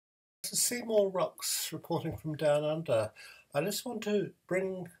This is Seymour Rocks reporting from Down Under. I just want to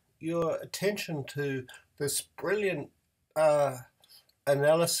bring your attention to this brilliant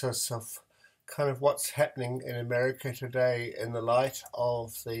analysis of kind of what's happening in America today in the light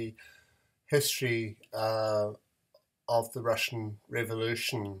of the history of the Russian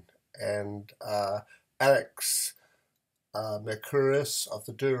Revolution. And Alex Mercouris of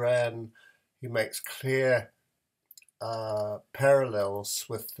the Duran, he makes clear parallels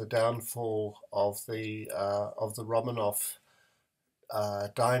with the downfall of the Romanov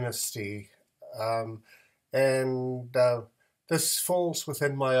dynasty, and this falls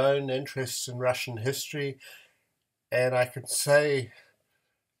within my own interest in Russian history, and I can say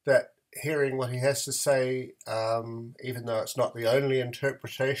that hearing what he has to say, even though it's not the only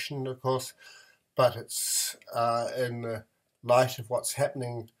interpretation, of course, but it's in the light of what's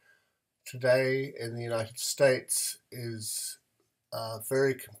happening today in the United States, is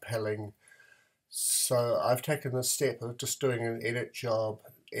very compelling. So I've taken the step of just doing an edit job,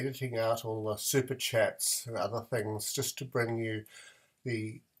 editing out all the super chats and other things, just to bring you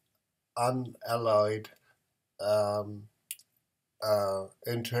the unalloyed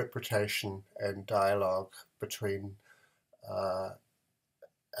interpretation and dialogue between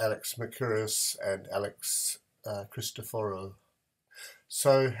Alex Mercouris and Alex Christoforou.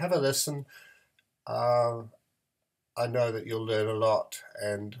 So have a listen. I know that you'll learn a lot,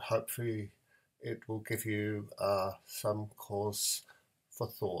 and hopefully it will give you some cause for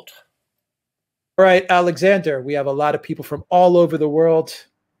thought. All right, Alexander, we have a lot of people from all over the world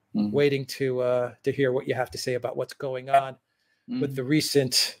waiting to hear what you have to say about what's going on with the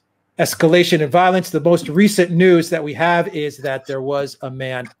recent escalation in violence. The most recent news that we have is that there was a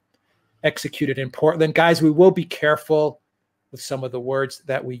man executed in Portland. Guys, we will be careful with some of the words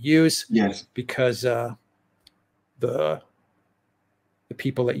that we use, yes, because the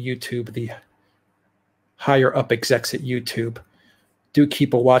people at YouTube, the higher up execs at YouTube, do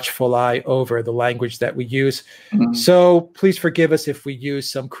keep a watchful eye over the language that we use. So please forgive us if we use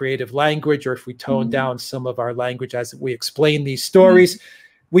some creative language or if we tone down some of our language as we explain these stories.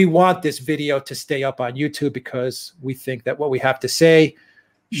 We want this video to stay up on YouTube because we think that what we have to say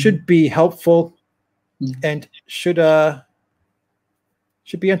should be helpful and should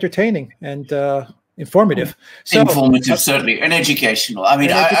be entertaining and informative. So, informative, certainly, and educational. I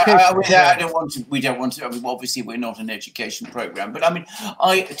mean, I don't want to. We don't want to. I mean, obviously, we're not an education program, but I mean,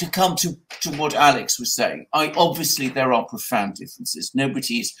 to come to what Alex was saying. Obviously there are profound differences.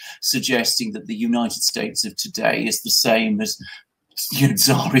 Nobody is suggesting that the United States of today is the same as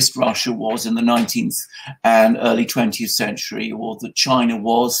Tsarist Russia was in the 19th and early 20th century, or that China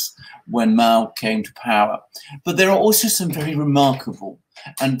was when Mao came to power. But there are also some very remarkable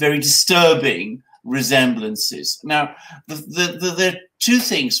and very disturbing resemblances. Now, there are two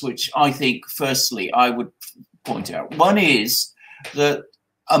things which I think, firstly, I would point out. One is that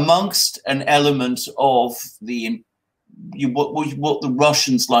amongst an element of the what the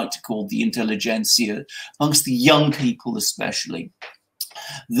Russians like to call the intelligentsia, amongst the young people especially,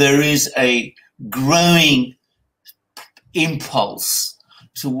 there is a growing impulse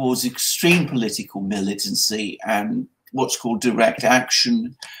towards extreme political militancy and what's called direct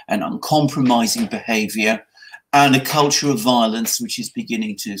action and uncompromising behavior, and a culture of violence which is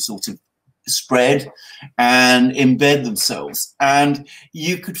beginning to sort of spread and embed themselves. And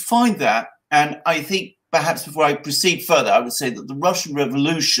you could find that, and I think perhaps before I proceed further, I would say that the Russian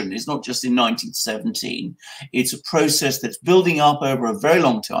Revolution is not just in 1917. It's a process that's building up over a very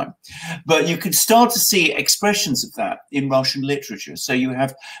long time. But you can start to see expressions of that in Russian literature. So you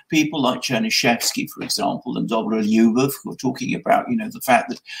have people like Chernyshevsky, for example, and Dobrolyubov, who are talking about, the fact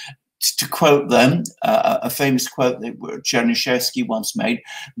that, to quote them, a famous quote that Chernyshevsky once made,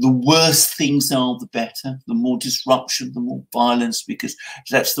 the worse things are, the better, the more disruption, the more violence, because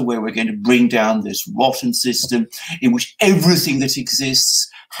that's the way we're going to bring down this rotten system in which everything that exists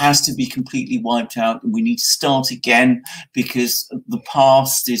has to be completely wiped out, and we need to start again because the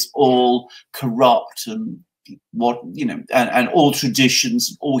past is all corrupt and and all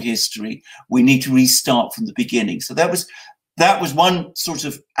traditions, all history. We need to restart from the beginning. So that was one sort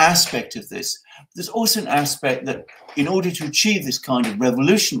of aspect of this. There's also an aspect that in order to achieve this kind of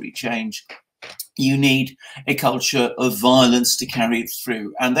revolutionary change, you need a culture of violence to carry it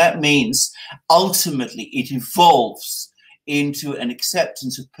through. And that means ultimately it evolves into an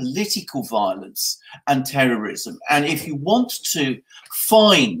acceptance of political violence and terrorism. And if you want to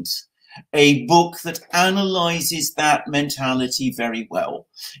find a book that analyzes that mentality very well,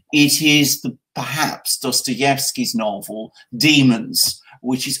 it is perhaps Dostoevsky's novel Demons,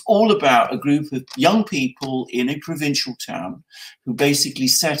 which is all about a group of young people in a provincial town who basically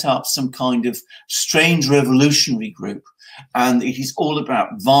set up some kind of strange revolutionary group. And it is all about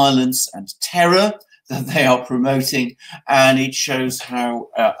violence and terror that they are promoting, and it shows how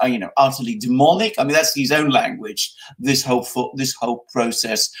utterly demonic. I mean, that's his own language. This whole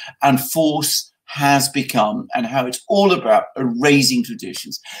process and force has become, and how it's all about erasing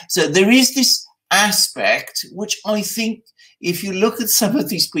traditions. So there is this aspect which I think, if you look at some of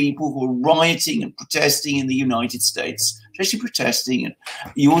these people who are rioting and protesting in the United States, especially protesting, and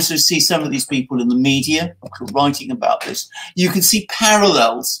you also see some of these people in the media who are writing about this, you can see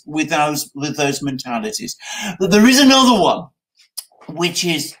parallels with those mentalities. But there is another one, which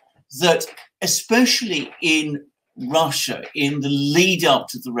is that especially in Russia, in the lead up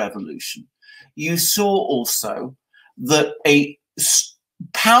to the revolution, you saw also that a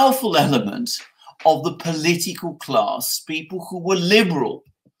powerful element of the political class, people who were liberal,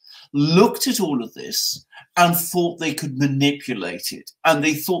 looked at all of this and thought they could manipulate it, and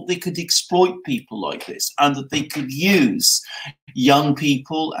they thought they could exploit people like this, and that they could use young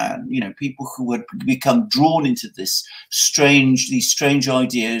people and people who had become drawn into these strange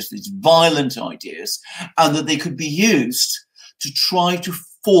ideas, these violent ideas, and that they could be used to try to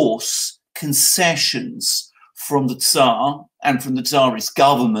force concessions from the Tsar and from the Tsarist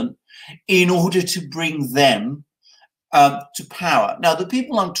government in order to bring them to power. Now, the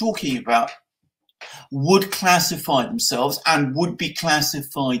people I'm talking about would classify themselves and would be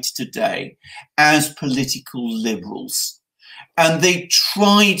classified today as political liberals. And they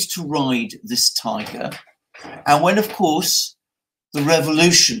tried to ride this tiger. And when, of course, the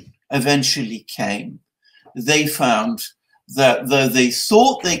revolution eventually came, they found that though they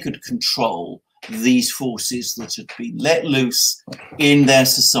thought they could control these forces that had been let loose in their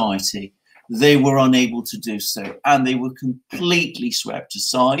society, they were unable to do so, and they were completely swept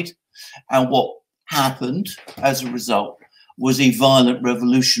aside. And what happened as a result was a violent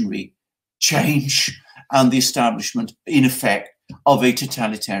revolutionary change and the establishment, in effect, of a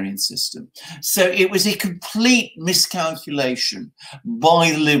totalitarian system. So it was a complete miscalculation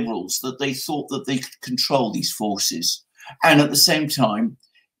by the liberals that they thought that they could control these forces. And at the same time,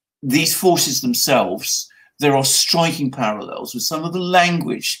 these forces themselves, there are striking parallels with some of the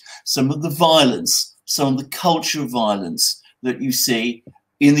language, some of the violence, some of the culture of violence that you see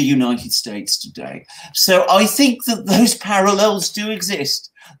in the United States today. So I think that those parallels do exist.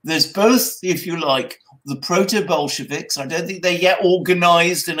 There's both, if you like, the proto-Bolsheviks. I don't think they're yet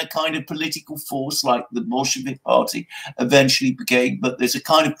organized in a kind of political force like the Bolshevik Party eventually became, but there's a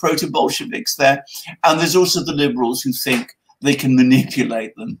kind of proto-Bolsheviks there. And there's also the liberals who think they can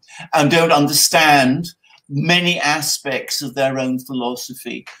manipulate them and don't understand many aspects of their own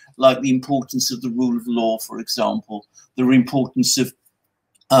philosophy, like the importance of the rule of law, for example, the importance of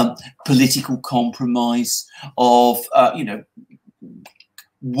political compromise, of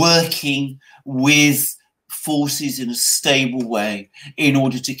working with forces in a stable way in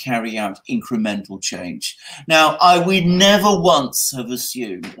order to carry out incremental change. Now, I would never once have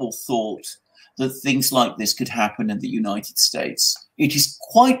assumed or thought that things like this could happen in the United States. It is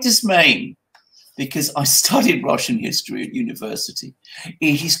quite dismaying, because I studied Russian history at university.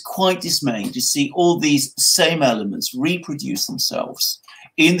 It is quite dismaying to see all these same elements reproduce themselves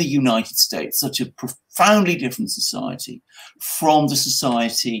in the United States, such a profoundly different society from the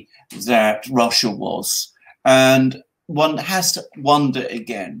society that Russia was. And one has to wonder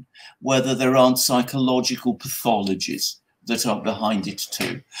again whether there aren't psychological pathologies that are behind it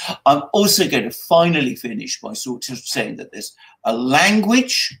too. I'm also going to finally finish by sort of saying that there's a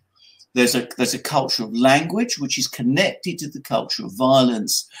language, there's a culture of language which is connected to the culture of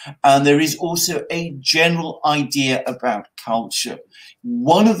violence, and there is also a general idea about culture.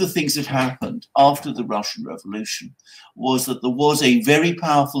 One of the things that happened after the Russian Revolution was that there was a very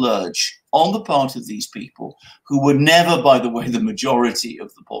powerful urge on the part of these people, who were never, by the way, the majority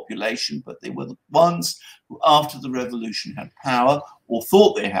of the population, but they were the ones who, after the revolution, had power or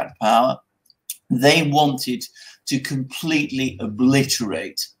thought they had power. They wanted to completely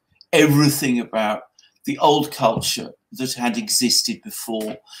obliterate everything about the old culture that had existed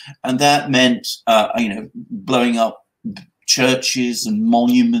before. And that meant, blowing up churches and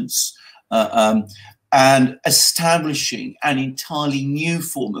monuments, and establishing an entirely new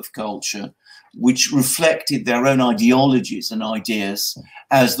form of culture which reflected their own ideologies and ideas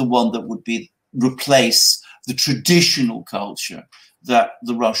as the one that would replace the traditional culture that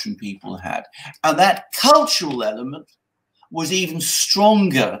the Russian people had. And that cultural element was even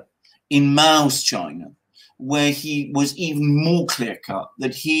stronger in Mao's China, where he was even more clear-cut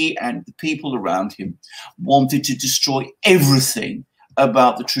that he and the people around him wanted to destroy everything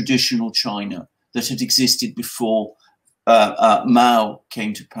about the traditional China that had existed before Mao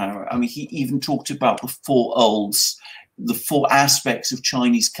came to power. I mean, he even talked about the four olds, the four aspects of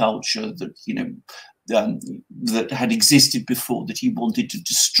Chinese culture that, you know, that had existed before that he wanted to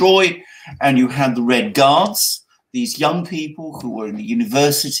destroy. And you had the Red Guards, these young people who were in the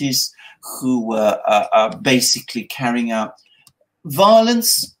universities, who were basically carrying out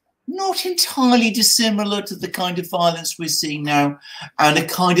violence, not entirely dissimilar to the kind of violence we're seeing now, and a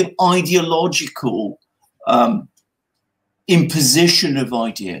kind of ideological imposition of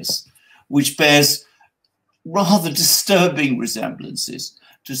ideas, which bears rather disturbing resemblances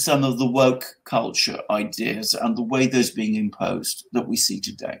to some of the woke culture ideas and the way those being imposed that we see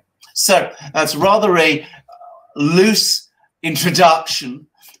today. So that's rather a loose introduction,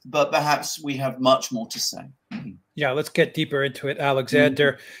 but perhaps we have much more to say. Yeah, let's get deeper into it,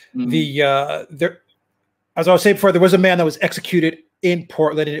 Alexander. As I was saying before, there was a man that was executed in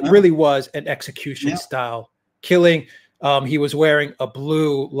Portland, and it really was an execution-style killing. He was wearing a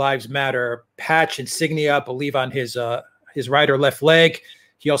blue Lives Matter patch insignia, I believe, on his right or left leg.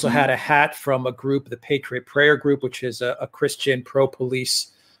 He also had a hat from a group, the Patriot Prayer Group, which is a Christian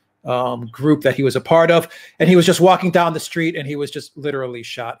pro-police group that he was a part of. And he was just walking down the street, and he was just literally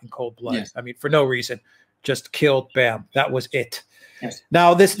shot in cold blood. Yes. I mean, for no reason, just killed, bam, that was it. Yes.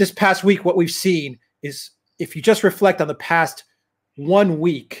 Now, this past week, what we've seen is, if you just reflect on the past 1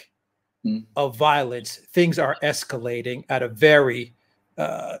 week of violence, things are escalating at a very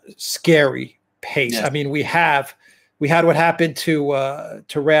scary pace. Yes. I mean, we had what happened to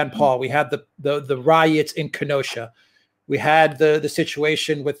Rand Paul. We had the riots in Kenosha. We had the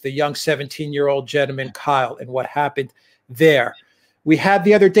situation with the young 17-year-old gentleman, Kyle, and what happened there. We had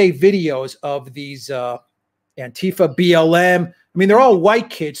the other day videos of these Antifa, BLM. I mean, they're all white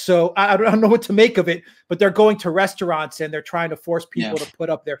kids, so I don't know what to make of it, but they're going to restaurants and they're trying to force people to put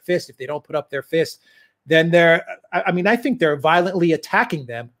up their fists. If they don't put up their fists, then I think they're violently attacking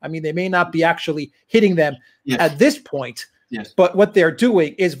them. I mean, they may not be actually hitting them at this point, but what they're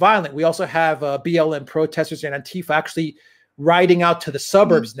doing is violent. We also have BLM protesters and Antifa actually riding out to the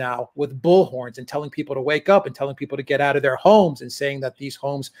suburbs now with bullhorns and telling people to wake up and telling people to get out of their homes and saying that these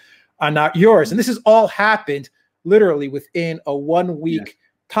homes are not yours. And this has all happened literally within a 1 week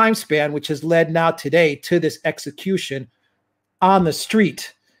time span, which has led now today to this execution on the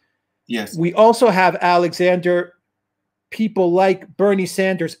street. Yes. We also have, Alexander, people like Bernie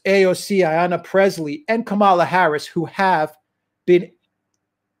Sanders, AOC, Ayanna Pressley, and Kamala Harris, who have been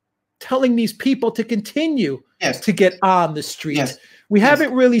telling these people to continue to get on the street. Yes. We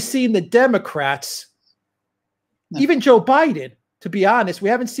haven't really seen the Democrats, even Joe Biden, to be honest, we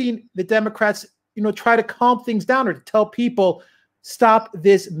haven't seen the Democrats, try to calm things down or to tell people, stop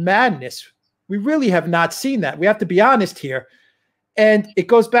this madness. We really have not seen that. We have to be honest here. And it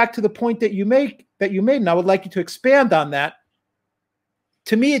goes back to the point that you made, and I would like you to expand on that.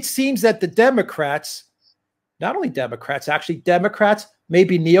 To me, it seems that the Democrats, not only Democrats, actually Democrats,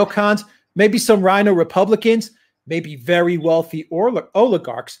 maybe neocons, maybe some rhino Republicans, maybe very wealthy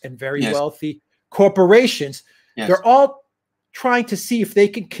oligarchs and very wealthy corporations, they're all trying to see if they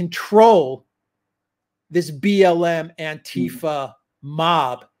can control this BLM Antifa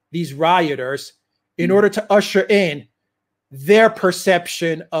mob, these rioters, in order to usher in their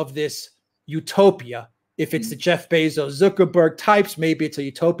perception of this utopia. If it's the Jeff Bezos, Zuckerberg types, maybe it's a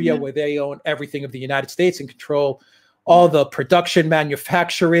utopia where they own everything of the United States and control all the production,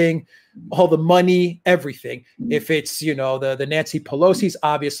 manufacturing, all the money, everything. If it's, the Nancy Pelosi's,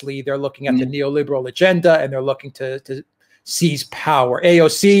 obviously they're looking at the neoliberal agenda and they're looking to seize power.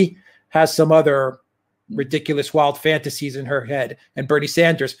 AOC has some other ridiculous, wild fantasies in her head, and Bernie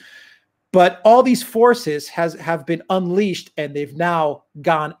Sanders. But all these forces have been unleashed, and they've now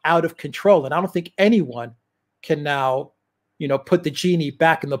gone out of control. And I don't think anyone can now, put the genie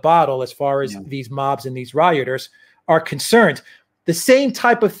back in the bottle as far as these mobs and these rioters are concerned. The same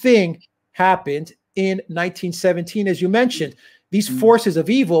type of thing happened in 1917, as you mentioned. These forces of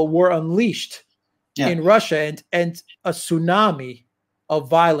evil were unleashed in Russia, and a tsunami of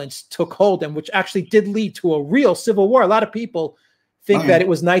violence took hold, and which actually did lead to a real civil war. A lot of people think that it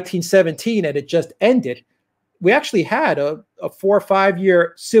was 1917 and it just ended. We actually had a 4 or 5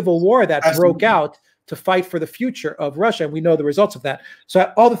 year civil war that broke out to fight for the future of Russia, and we know the results of that.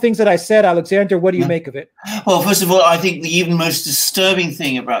 So all the things that I said, Alexander, what do you make of it? Well, first of all, I think the even most disturbing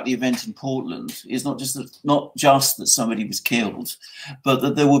thing about the event in Portland is not just that somebody was killed, but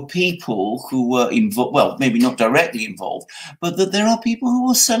that there were people who were involved, well, maybe not directly involved, but that there are people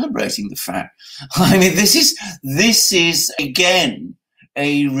who are celebrating the fact. I mean, this is again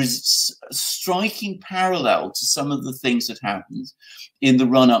a striking parallel to some of the things that happened in the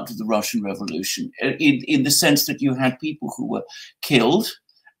run-up to the Russian Revolution, in the sense that you had people who were killed,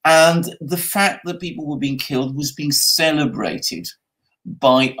 and the fact that people were being killed was being celebrated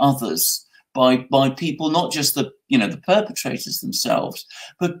by others, by people, not just the the perpetrators themselves,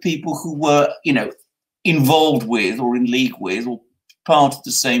 but people who were involved with or in league with or part of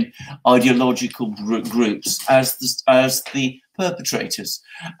the same ideological groups as the perpetrators.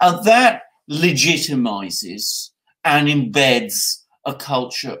 And that legitimizes and embeds a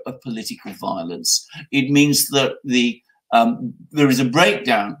culture of political violence. It means that there is a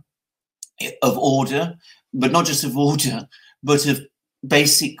breakdown of order, but not just of order, but of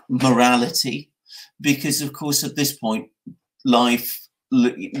basic morality, because of course at this point life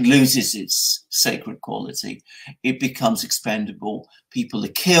loses its sacred quality. It becomes expendable. People are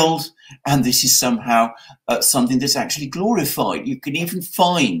killed, and this is somehow something that's actually glorified. You can even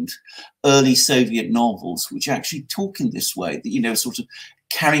find early Soviet novels which actually talk in this way, that sort of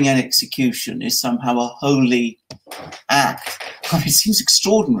carrying an execution is somehow a holy act. I mean, it seems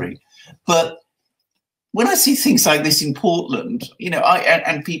extraordinary, but when I see things like this in Portland,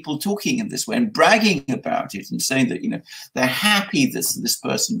 and people talking in this way and bragging about it and saying that, they're happy that this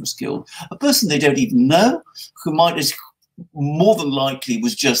person was killed, a person they don't even know, who more than likely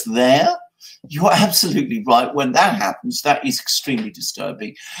was just there. You're absolutely right. When that happens, that is extremely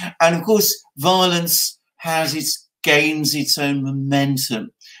disturbing. And of course, violence gains its own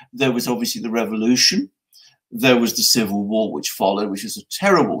momentum. There was obviously the revolution. There was the Civil War, which followed, which was a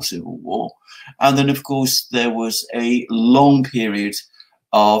terrible civil war. And then, of course, there was a long period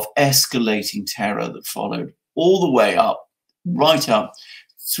of escalating terror that followed all the way up, right up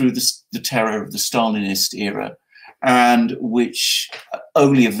through the terror of the Stalinist era, and which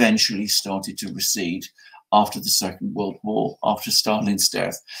only eventually started to recede after the Second World War, after Stalin's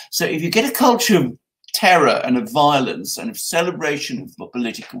death. So if you get a culture of terror and of violence and of celebration of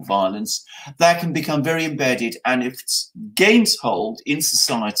political violence, that can become very embedded. And if it gains hold in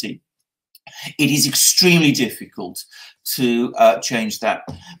society, it is extremely difficult to change that.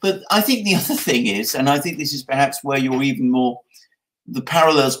 But I think the other thing is, and I think this is perhaps where the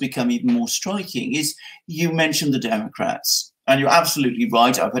parallels become even more striking, is you mentioned the Democrats. And you're absolutely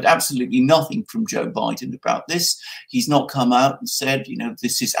right. I've heard absolutely nothing from Joe Biden about this. He's not come out and said,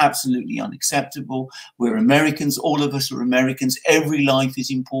 this is absolutely unacceptable. We're Americans. All of us are Americans. Every life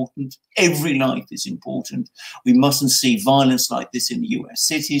is important. Every life is important. We mustn't see violence like this in the US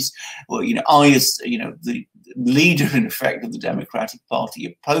cities. Well, I, as the leader, in effect, of the Democratic Party,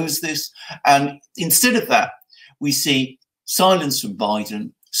 oppose this. And instead of that, we see silence from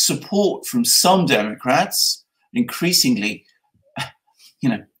Biden, support from some Democrats, increasingly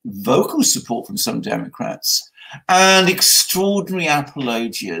vocal support from some Democrats, and extraordinary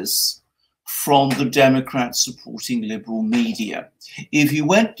apologias from the Democrats supporting liberal media. If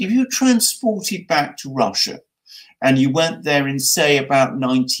you transported back to Russia and you went there in, say, about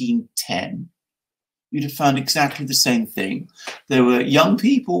 1910, you'd have found exactly the same thing. There were young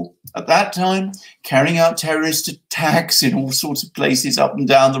people at that time carrying out terrorist attacks in all sorts of places up and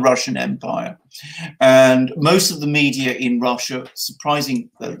down the Russian Empire. And most of the media in Russia, surprising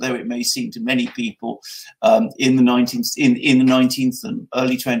though it may seem to many people, in the 19th and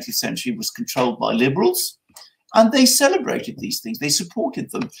early 20th century, was controlled by liberals. And they celebrated these things. They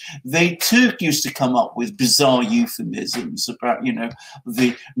supported them. They too used to come up with bizarre euphemisms about,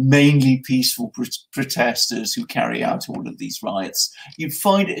 the mainly peaceful protesters who carry out all of these riots. You'd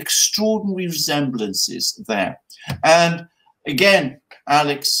find extraordinary resemblances there. And again,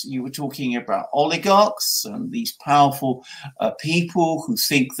 Alex, you were talking about oligarchs and these powerful people who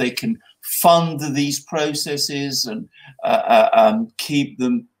think they can fund these processes and keep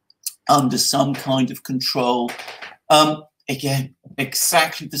them under some kind of control. Again,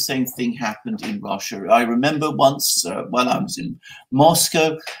 exactly the same thing happened in Russia. I remember once when I was in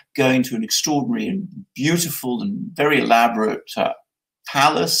Moscow, going to an extraordinary and beautiful and very elaborate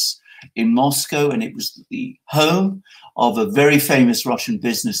palace in Moscow, and it was the home of a very famous Russian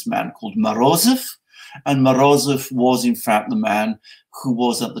businessman called Morozov. And Morozov was, in fact, the man who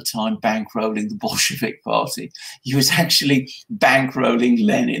was at the time bankrolling the Bolshevik Party. He was actually bankrolling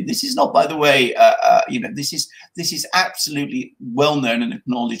Lenin. This is not, by the way, this is absolutely well-known and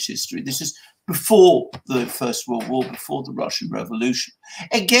acknowledged history. This is before the First World War, before the Russian Revolution.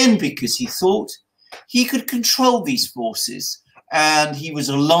 Again, because he thought he could control these forces, and he was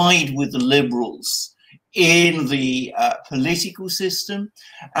allied with the liberals in the political system,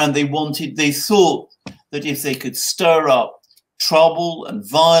 and they thought that if they could stir up trouble and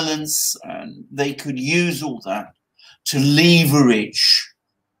violence, and they could use all that to leverage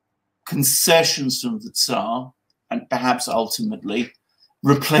concessions from the Tsar and perhaps ultimately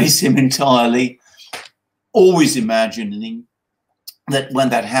replace him entirely, always imagining that when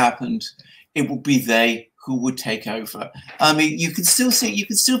that happened, it would be they who would take over. I mean, you can still see, you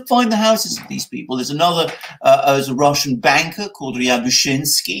can still find the houses of these people. There's another, there's a Russian banker called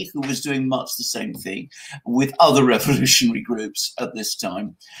Ryabushinsky who was doing much the same thing with other revolutionary groups at this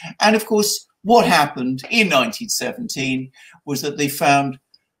time. And of course, what happened in 1917 was that they found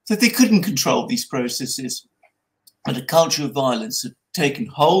that they couldn't control these processes, that a culture of violence had taken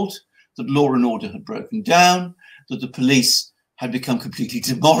hold, that law and order had broken down, that the police had become completely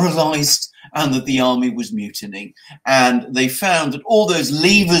demoralized, and that the army was mutinying. And they found that all those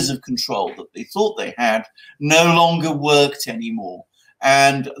levers of control that they thought they had no longer worked anymore.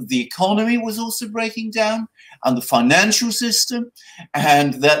 And the economy was also breaking down, and the financial system,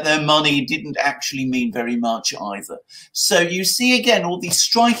 and that their money didn't actually mean very much either. So you see, again, all these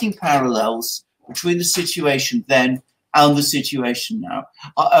striking parallels between the situation then and the situation now.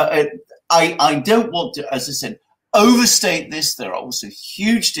 I don't want to, as I said, overstate this. There are also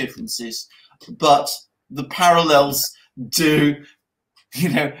huge differences, but the parallels do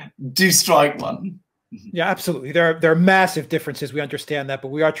strike one. Yeah, absolutely. There are massive differences. We understand that, but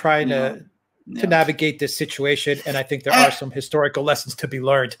we are trying to navigate this situation, and I think there are some historical lessons to be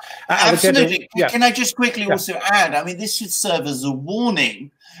learned. Absolutely. Can I just quickly also add? I mean, this should serve as a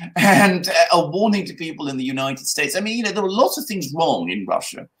warning, and a warning to people in the United States. I mean, there were lots of things wrong in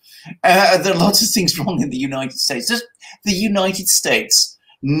Russia. There are lots of things wrong in the United States. Does the United States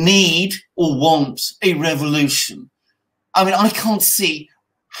need or want a revolution? I mean, I can't see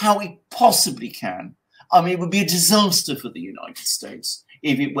how it possibly can. I mean, it would be a disaster for the United States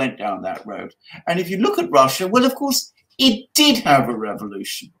if it went down that road. And if you look at Russia, well, of course, it did have a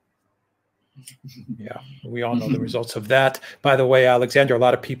revolution. Yeah, we all know the results of that. By the way, Alexander, a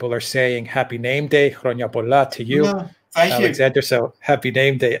lot of people are saying Happy Name Day, Chronia Pola, to you. Yeah, thank Alexander, you. so Happy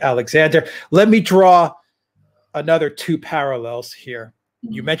Name Day, Alexander. Let me draw another two parallels here.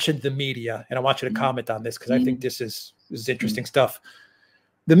 You mentioned the media, and I want you to comment on this because I think this is interesting stuff.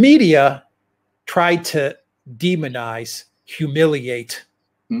 The media tried to demonize, humiliate,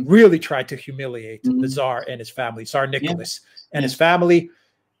 really tried to humiliate the Tsar and his family, Tsar Nicholas and his family,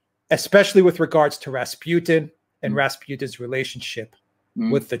 especially with regards to Rasputin and Rasputin's relationship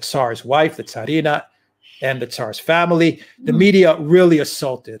with the Tsar's wife, the Tsarina, and the Tsar's family. The media really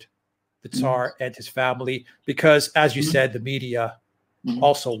assaulted the Tsar and his family because, as you said, the media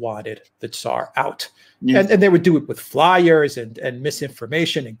also wanted the Tsar out. And they would do it with flyers and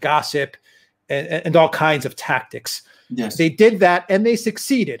misinformation and gossip and all kinds of tactics. Yes. They did that and they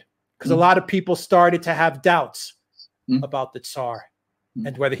succeeded because a lot of people started to have doubts about the Tsar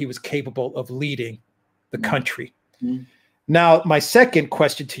and whether he was capable of leading the country. Now, my second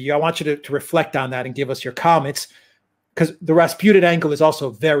question to you, I want you to reflect on that and give us your comments, because the Rasputin angle is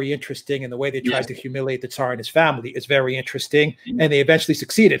also very interesting, and the way they tried to humiliate the Tsar and his family is very interesting, and they eventually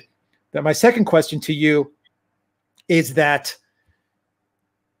succeeded. But my second question to you is that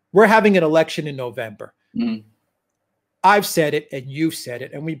we're having an election in November. I've said it and you've said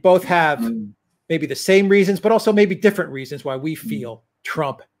it, and we both have maybe the same reasons, but also maybe different reasons why we feel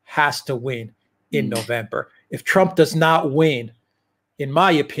Trump has to win in November. If Trump does not win, in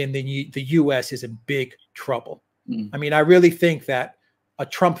my opinion, the U.S. is in big trouble. I mean, I really think that a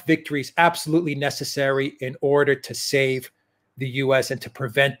Trump victory is absolutely necessary in order to save the U.S. and to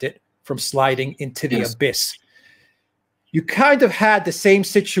prevent it from sliding into the abyss. You kind of had the same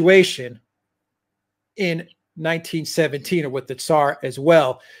situation in 1917 or with the Tsar as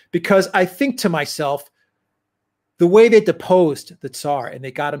well, because I think to myself, the way they deposed the Tsar and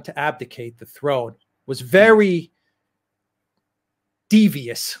they got him to abdicate the throne was very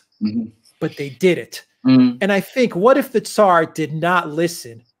devious, but they did it. And I think, what if the Tsar did not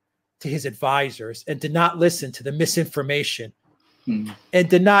listen to his advisors and did not listen to the misinformation and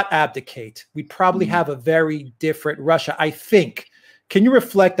did not abdicate? We'd probably have a very different Russia, I think. Can you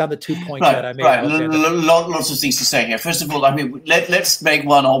reflect on the 2 points that I made? Lots of things to say here. First of all, I mean, let's make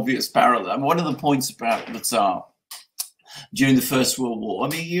one obvious parallel. I mean, one of the points about the Tsar during the First World War, I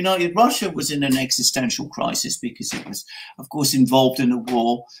mean, Russia was in an existential crisis because it was, of course, involved in a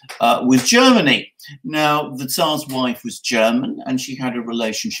war with Germany. Now, the Tsar's wife was German, and she had a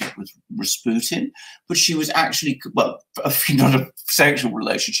relationship with Rasputin, but she was actually, well, not a sexual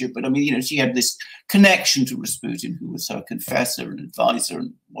relationship, but I mean, she had this connection to Rasputin, who was her confessor and advisor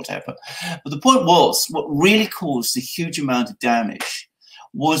and whatever. But the point was, what really caused a huge amount of damage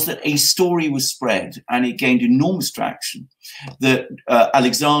was that a story was spread, and it gained enormous traction, that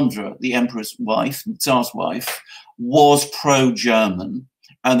Alexandra, the emperor's wife, the Tsar's wife, was pro-German,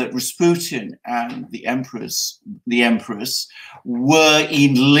 and that Rasputin and the empress were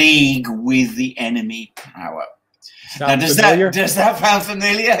in league with the enemy power. Now, does that sound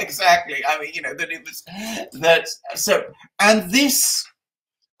familiar? Exactly. I mean, you know, that it was that. So, and this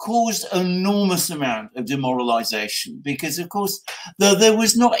caused an enormous amount of demoralization because, of course, though there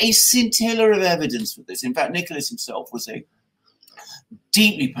was not a scintilla of evidence for this. In fact, Nicholas himself was a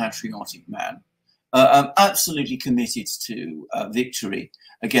deeply patriotic man, absolutely committed to victory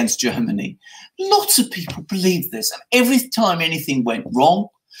against Germany. Lots of people believed this. And every time anything went wrong,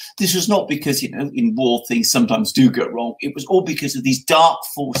 this was not because, you know, in war things sometimes do go wrong. It was all because of these dark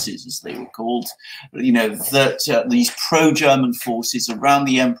forces, as they were called, you know, that these pro-German forces around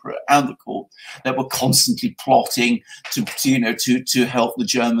the emperor and the court that were constantly plotting to help the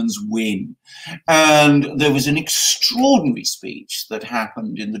Germans win. And there was an extraordinary speech that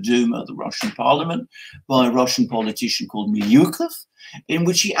happened in the Duma, the Russian parliament, by a Russian politician called Milyukov, in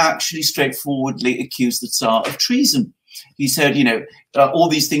which he actually straightforwardly accused the Tsar of treason. He said, you know, all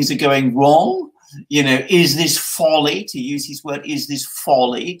these things are going wrong. You know, is this folly, to use his word, is this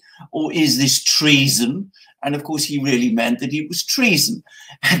folly or is this treason? And of course, he really meant that it was treason.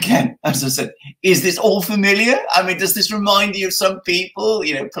 Again, as I said, is this all familiar? I mean, does this remind you of some people?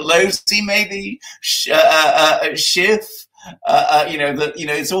 You know, Pelosi, maybe, Schiff. You know, that, you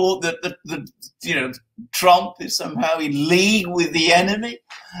know, it's all that you know, Trump is somehow in league with the enemy.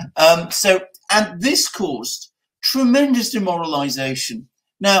 And this caused tremendous demoralization.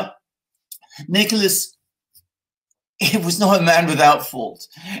 Now, Nicholas, he was not a man without fault,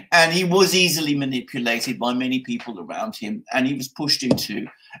 and he was easily manipulated by many people around him, and he was pushed into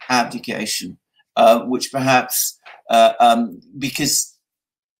abdication, which perhaps because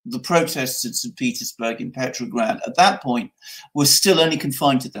the protests in St. Petersburg, in Petrograd, at that point were still only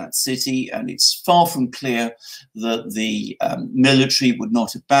confined to that city, and it's far from clear that the military would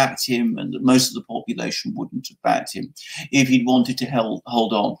not have backed him and that most of the population wouldn't have backed him if he'd wanted to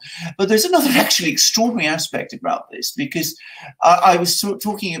hold on. But there's another actually extraordinary aspect about this, because I was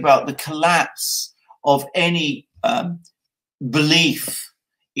talking about the collapse of any belief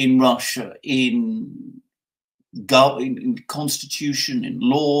in Russia, in constitution, in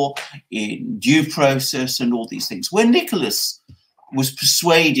law, in due process, and all these things. When Nicholas was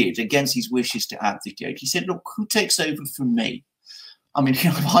persuaded against his wishes to abdicate, he said, look, who takes over from me? I mean,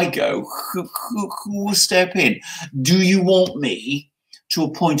 if I go, who will step in? Do you want me to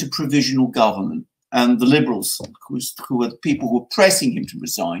appoint a provisional government? And the liberals, who were the people who were pressing him to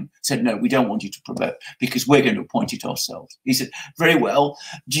resign, said, no, we don't want you to promote because we're going to appoint it ourselves. He said, very well,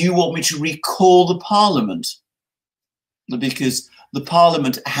 do you want me to recall the parliament? Because the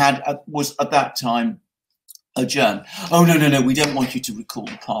parliament was at that time adjourned. Oh, no, we don't want you to recall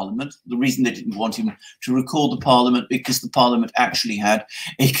the parliament. The reason they didn't want him to recall the parliament, because the parliament actually had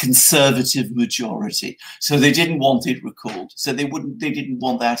a conservative majority. So they didn't want it recalled. So they didn't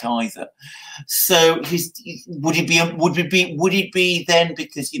want that either. So would it be then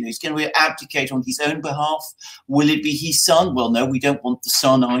because, you know, he's going to abdicate on his own behalf? Will it be his son? Well, no, we don't want the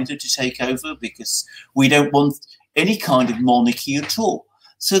son either to take over, because we don't want any kind of monarchy at all.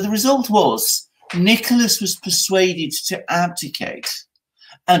 So the result was Nicholas was persuaded to abdicate,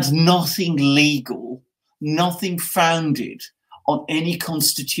 and nothing legal, nothing founded on any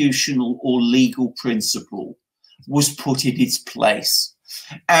constitutional or legal principle was put in its place.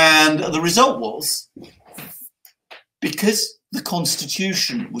 And the result was, because the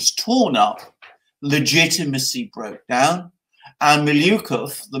constitution was torn up, legitimacy broke down. And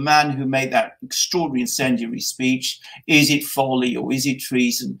Milyukov, the man who made that extraordinary incendiary speech, is it folly or is it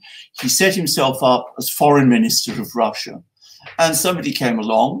treason? He set himself up as foreign minister of Russia. And somebody came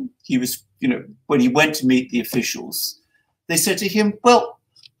along. He was, you know, when he went to meet the officials, they said to him, well,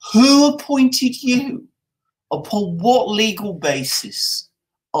 who appointed you? Upon what legal basis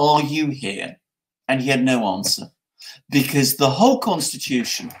are you here? And he had no answer, because the whole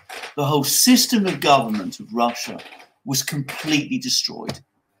constitution, the whole system of government of Russia was completely destroyed.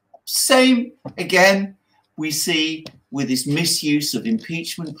 Same, again, we see with this misuse of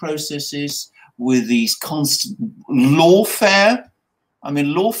impeachment processes, with these constant lawfare. I mean,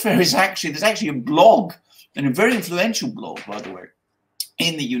 lawfare is there's actually a blog, and a very influential blog, by the way,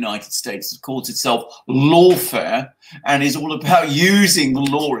 in the United States that calls itself Lawfare, and is all about using the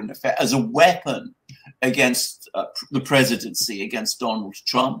law in effect as a weapon against the presidency, against Donald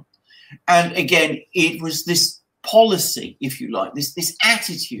Trump. And again, it was this policy, if you like, this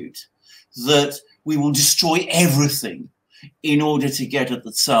attitude that we will destroy everything in order to get at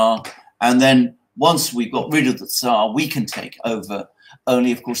the Tsar, and then once we got rid of the Tsar, we can take over.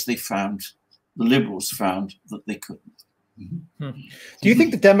 Only, of course, they found the Liberals found that they couldn't. Do you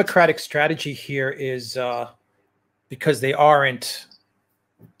think the Democratic strategy here is because they aren't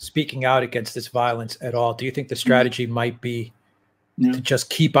speaking out against this violence at all? Do you think the strategy might be to just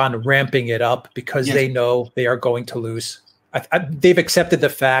keep on ramping it up because they know they are going to lose? They've accepted the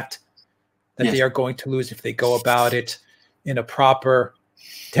fact that they are going to lose if they go about it in a proper,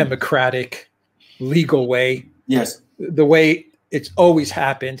 democratic, legal way. Yes. The way it's always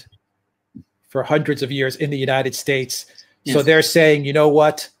happened for hundreds of years in the United States. Yes. So they're saying, you know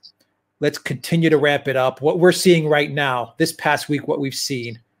what? Let's continue to ramp it up. What we're seeing right now, this past week, what we've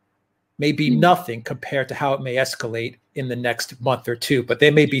seen may be nothing compared to how it may escalate in the next month or two. But they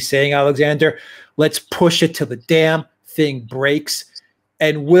may be saying, Alexander, let's push it till the damn thing breaks,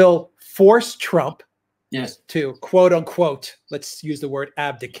 and we'll force Trump to, quote unquote, let's use the word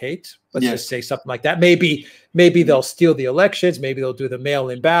abdicate. Let's just say something like that. Maybe they'll steal the elections. Maybe they'll do the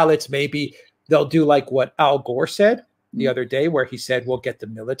mail-in ballots. Maybe they'll do like what Al Gore said the other day, where he said, we'll get the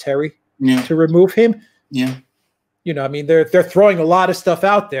military to remove him. Yeah. You know, I mean, they're throwing a lot of stuff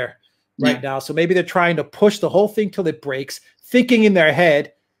out there right now. So maybe they're trying to push the whole thing till it breaks, thinking in their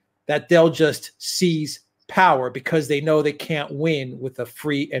head that they'll just seize power because they know they can't win with a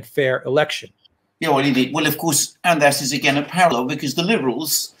free and fair election. Yeah, well, indeed. Well, of course, and that is again a parallel because the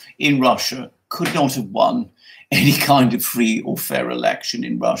Liberals in Russia could not have won any kind of free or fair election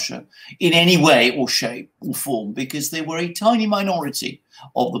in Russia in any way or shape or form because they were a tiny minority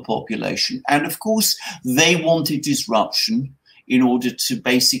of the population. And of course, they wanted disruption in order to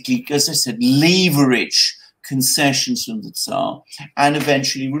basically, as I said, leverage concessions from the Tsar and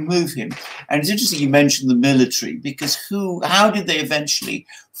eventually remove him. And it's interesting you mentioned the military because how did they eventually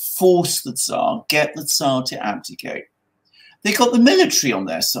force the Tsar, get the Tsar to abdicate? They got the military on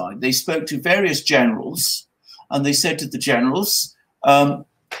their side. They spoke to various generals and they said to the generals, the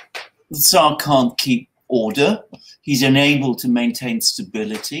Tsar can't keep order. He's unable to maintain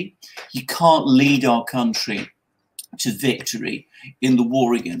stability. He can't lead our country to victory in the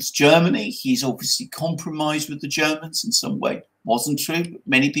war against Germany. He's obviously compromised with the Germans in some way. Wasn't true, but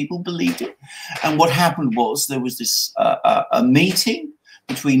many people believed it. And what happened was there was this a meeting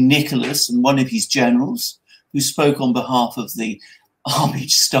between Nicholas and one of his generals who spoke on behalf of the army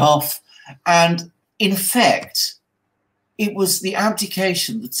staff. And in effect, it was the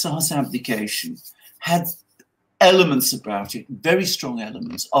abdication, the Tsar's abdication, had elements about it, very strong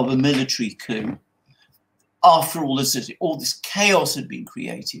elements of a military coup. After all this chaos had been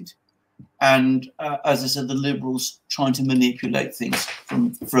created, and as I said, the Liberals trying to manipulate things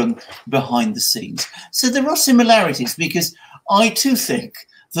from behind the scenes. So there are similarities because I too think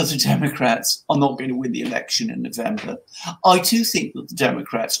that the Democrats are not going to win the election in November. I too think that the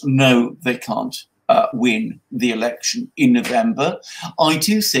Democrats know they can't win the election in November. I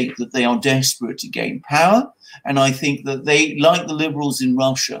too think that they are desperate to gain power, and I think that they, like the Liberals in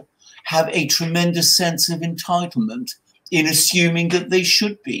Russia, have a tremendous sense of entitlement in assuming that they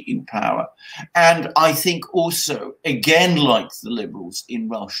should be in power. And I think also, again, like the Liberals in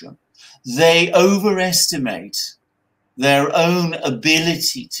Russia, they overestimate their own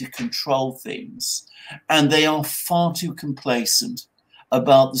ability to control things, and they are far too complacent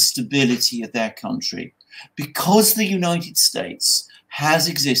about the stability of their country. Because the United States has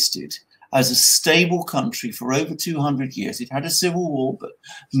existed as a stable country for over 200 years. It had a civil war, but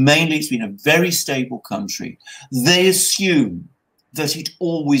mainly it's been a very stable country. They assume that it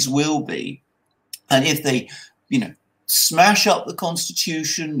always will be. And if they, smash up the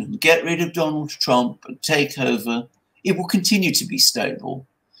Constitution and get rid of Donald Trump and take over, it will continue to be stable.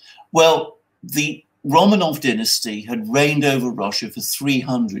 Well, the Romanov dynasty had reigned over Russia for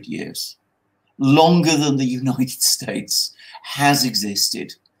 300 years, longer than the United States has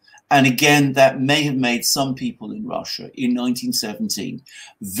existed. And again, that may have made some people in Russia in 1917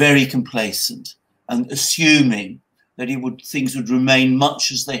 very complacent and assuming that things would remain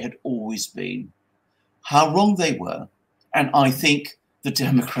much as they had always been. How wrong they were. And I think the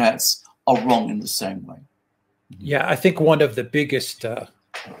Democrats are wrong in the same way. Yeah, I think one of the biggest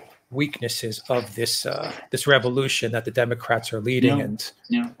weaknesses of this revolution that the Democrats are leading and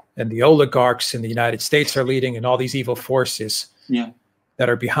the oligarchs in the United States are leading and all these evil forces that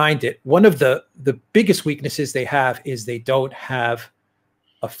are behind it. One of the biggest weaknesses they have is they don't have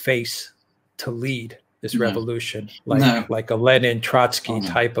a face to lead this revolution, like a Lenin, Trotsky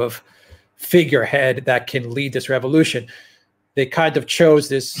type of figurehead that can lead this revolution. They kind of chose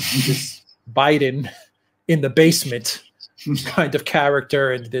this Biden in the basement kind of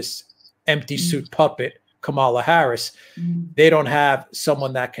character and this empty suit puppet, Kamala Harris. They don't have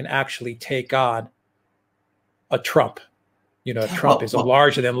someone that can actually take on a Trump you know, Trump is a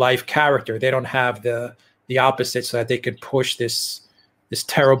larger than life character. They don't have the opposite, so that they could push this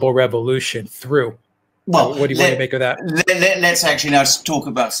terrible revolution through. Well, what do you make of that? Let's actually now talk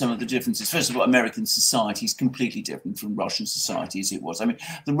about some of the differences. First of all, American society is completely different from Russian society as it was. I mean,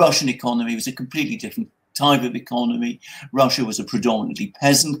 the Russian economy was a completely different type of economy. Russia was a predominantly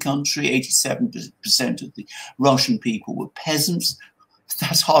peasant country. 87% of the Russian people were peasants.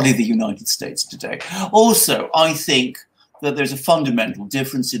 That's hardly the United States today. Also, I think that there's a fundamental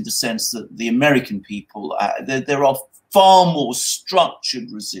difference in the sense that the American people, there are far more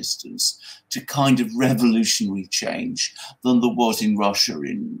structured resistance to kind of revolutionary change than there was in Russia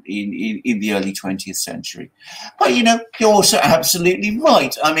in the early 20th century. But, you know, you're also absolutely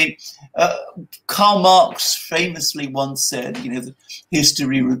right. I mean, Karl Marx famously once said, you know, that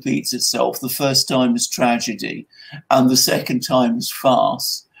history repeats itself. The first time is tragedy and the second time is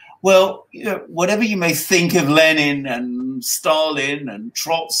farce. Well, you know, whatever you may think of Lenin and Stalin and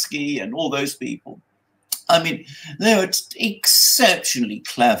Trotsky and all those people, I mean, they were exceptionally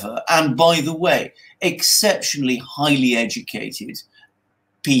clever and, by the way, exceptionally highly educated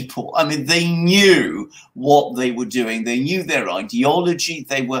people. I mean, they knew what they were doing. They knew their ideology.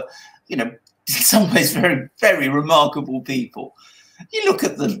 They were, you know, in some ways very, very remarkable people. You look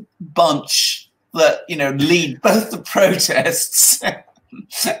at the bunch that, you know, lead both the protests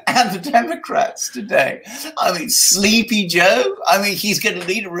and the Democrats today. I mean, Sleepy Joe, I mean, he's going to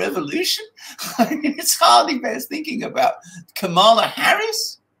lead a revolution. I mean, it's hardly worth thinking about. Kamala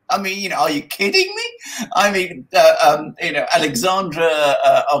Harris, I mean, you know, are you kidding me? I mean, you know, Alexandra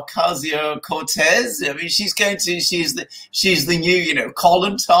Ocasio-Cortez, I mean, she's the new, you know,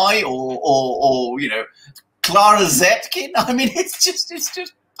 Kollontai or you know, Clara Zetkin. I mean, it's just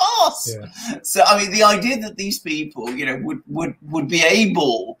Yeah. So I mean, the idea that these people, you know, would be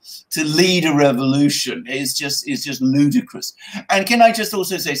able to lead a revolution is just ludicrous. And can I just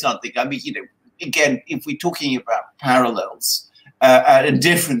also say something? I mean, you know, again, if we're talking about parallels and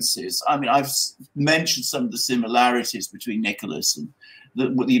differences, I mean, I've mentioned some of the similarities between Nicholas and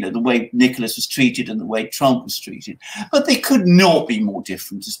the way Nicholas was treated and the way Trump was treated, but they could not be more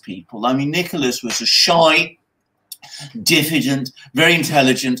different as people. I mean, Nicholas was a shy, diffident, very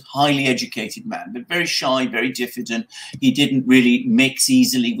intelligent, highly educated man, but very shy, very diffident. He didn't really mix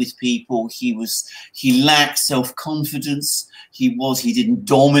easily with people. He lacked self-confidence. He didn't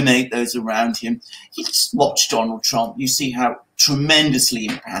dominate those around him. You just watch Donald Trump. You see how tremendously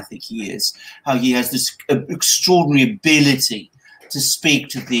empathic he is, how he has this extraordinary ability to speak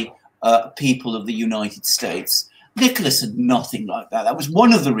to the people of the United States. Nicholas had nothing like that. That was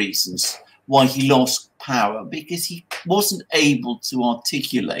one of the reasons why he lost power, because he wasn't able to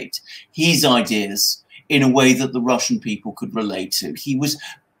articulate his ideas in a way that the Russian people could relate to.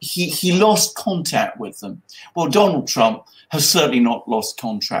 He lost contact with them. Well, Donald Trump has certainly not lost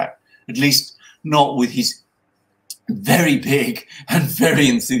contact, at least not with his very big and very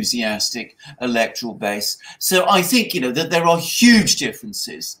enthusiastic electoral base. So I think, you know, that there are huge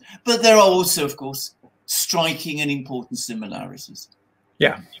differences, but there are also, of course, striking and important similarities.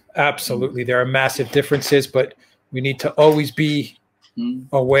 Yeah, absolutely. There are massive differences, but we need to always be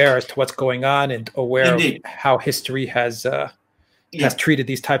aware as to what's going on and aware of how history has treated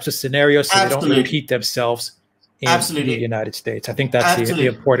these types of scenarios so they don't repeat themselves in the United States. I think that's the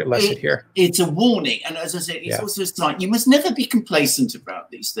important lesson here. It's a warning. And as I said, it's also a sign. You must never be complacent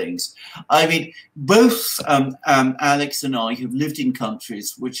about these things. I mean, both Alex and I have lived in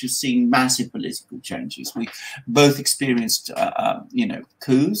countries which have seen massive political changes. We both experienced, you know,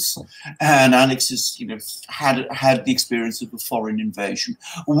 coups, and Alex has, you know, had the experience of a foreign invasion.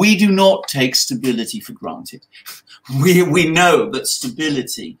 We do not take stability for granted. We know that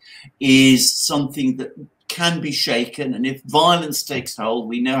stability is something that can be shaken, and if violence takes hold,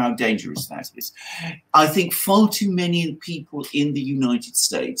 we know how dangerous that is. I think far too many people in the United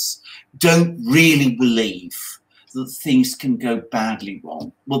States don't really believe that things can go badly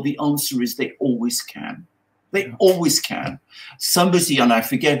wrong. Well, the answer is they always can. They always can. Somebody, and I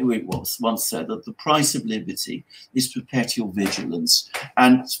forget who it was, once said that the price of liberty is perpetual vigilance.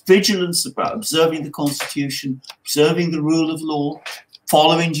 And vigilance about observing the Constitution, observing the rule of law,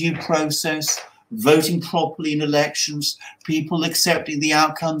 following due process, voting properly in elections, people accepting the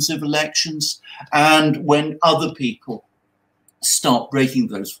outcomes of elections, and when other people start breaking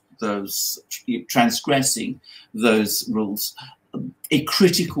those transgressing those rules, a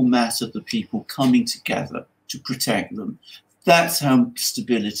critical mass of the people coming together to protect them. That's how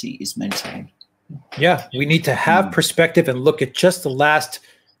stability is maintained. Yeah, we need to have perspective and look at just the last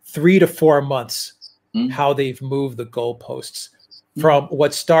 3 to 4 months, how they've moved the goalposts. From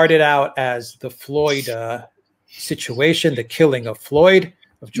what started out as the Floyd situation, the killing of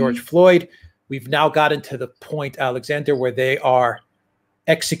George Floyd. We've now gotten to the point, Alexander, where they are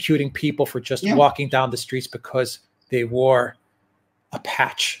executing people for just walking down the streets because they wore a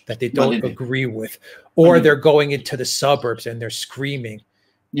patch that they don't agree with, or they're going into the suburbs and they're screaming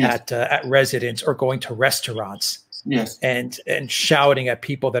at residents, or going to restaurants and shouting at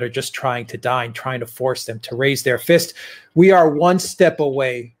people that are just trying to dine, trying to force them to raise their fist. We are one step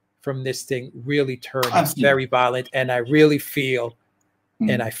away from this thing really turning very violent, and I really feel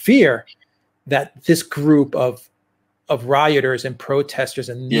and I fear that this group of rioters and protesters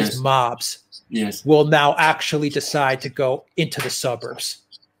and these mobs will now actually decide to go into the suburbs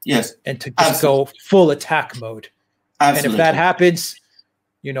and to just go full attack mode. And if that happens,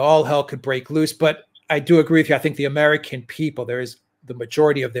 you know, all hell could break loose. But I do agree with you. I think the American people, the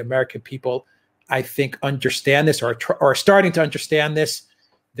majority of the American people, I think, understand this, or are starting to understand this.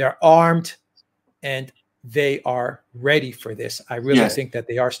 They're armed and they are ready for this. I really think that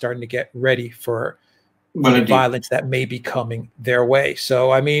they are starting to get ready for the violence that may be coming their way.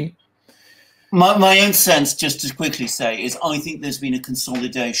 So, I mean, my own sense, just to quickly say, is I think there's been a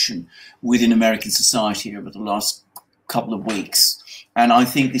consolidation within American society over the last couple of weeks. And I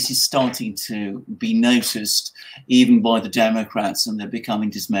think this is starting to be noticed even by the Democrats, and they're becoming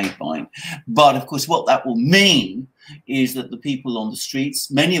dismayed by it. But of course, what that will mean is that the people on the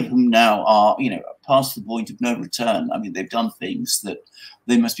streets, many of whom now are, you know, past the point of no return. I mean, they've done things that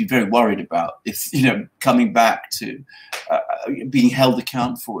they must be very worried about, if, you know, coming back to being held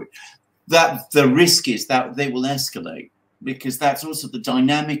accountable for it. That the risk is that they will escalate, because that's also the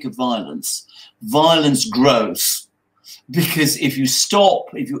dynamic of violence. Violence grows. Because if you stop,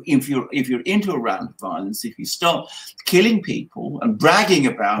 if you're into a round of violence, if you stop killing people and bragging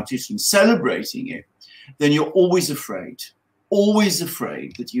about it and celebrating it, then you're always afraid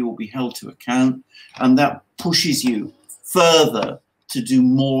that you will be held to account, and that pushes you further to do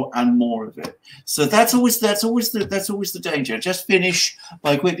more and more of it. So that's always the danger. Just finish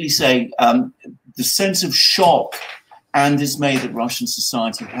by quickly saying the sense of shock and dismay that Russian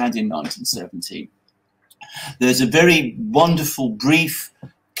society had in 1917. There's a very wonderful brief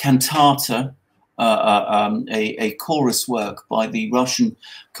cantata, a chorus work by the Russian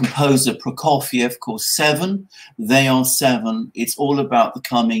composer Prokofiev called Seven. They are seven. It's all about the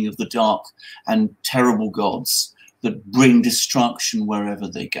coming of the dark and terrible gods that bring destruction wherever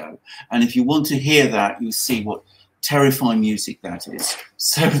they go. And if you want to hear that, you'll see what terrifying music that is.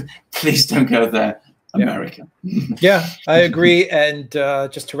 So please don't go there, America. Yeah, I agree. And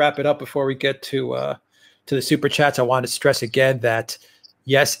just to wrap it up before we get to the super chats, I want to stress again that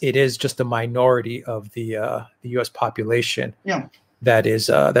yes, it is just a minority of the U.S. population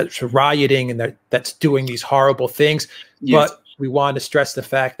that's rioting and that's doing these horrible things. But we want to stress the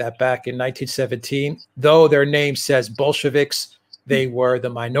fact that back in 1917, though their name says Bolsheviks, they were the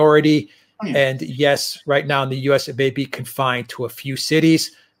minority. And yes, right now in the U.S., it may be confined to a few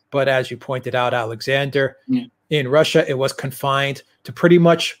cities, but as you pointed out, Alexander, in Russia, it was confined to pretty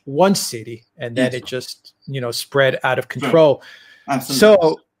much one city, and then it just, you know, spread out of control.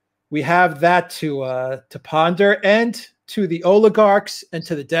 So we have that to ponder, and to the oligarchs and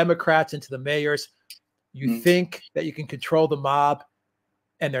to the Democrats and to the mayors. You think that you can control the mob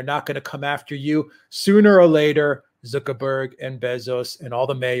and they're not going to come after you. Sooner or later, Zuckerberg and Bezos and all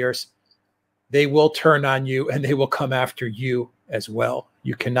the mayors, they will turn on you and they will come after you as well.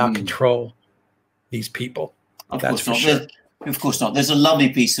 You cannot control these people. That's for sure. Of course not. There's a lovely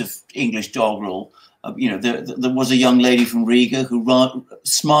piece of English doggerel. You know, there was a young lady from Riga who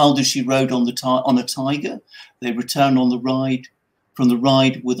smiled as she rode on a tiger. They returned on the ride from the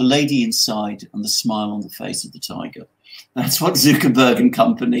ride with a lady inside and the smile on the face of the tiger. That's what Zuckerberg and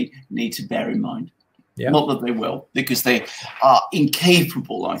company need to bear in mind. Not that they will, because they are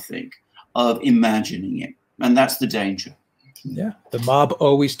incapable, I think, of imagining it, and that's the danger. Yeah, the mob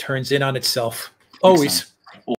always turns in on itself. Always. Exactly.